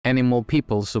Animal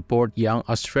people support young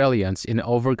Australians in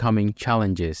overcoming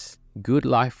challenges. Good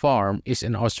Life Farm is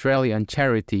an Australian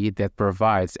charity that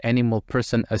provides animal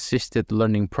person-assisted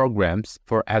learning programs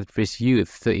for at-risk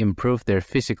youth to improve their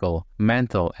physical,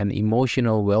 mental, and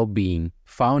emotional well-being.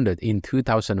 Founded in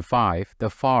 2005, the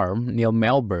farm, near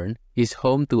Melbourne, is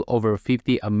home to over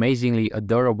 50 amazingly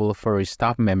adorable furry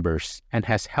staff members and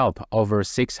has helped over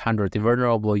 600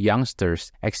 vulnerable youngsters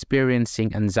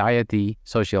experiencing anxiety,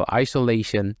 social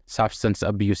isolation, substance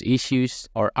abuse issues,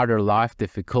 or other life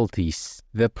difficulties.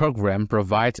 The program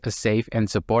provides a safe and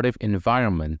supportive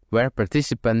environment where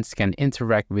participants can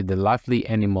interact with the lively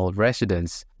animal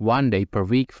residents 1 day per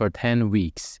week for 10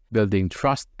 weeks, building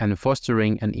trust and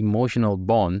fostering an emotional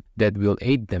bond that will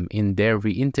aid them in their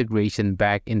reintegration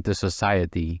back into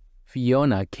society.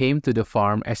 Fiona came to the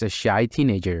farm as a shy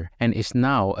teenager and is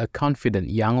now a confident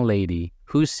young lady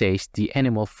who says the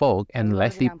animal folk and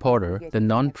Leslie Porter, the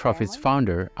non-profit's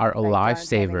founder, are a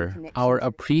lifesaver. Our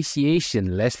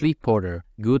appreciation, Leslie Porter,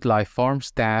 Good Life Farm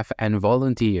staff and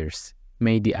volunteers.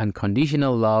 May the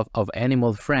unconditional love of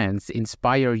animal friends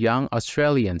inspire young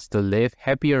Australians to live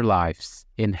happier lives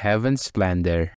in heaven's splendor.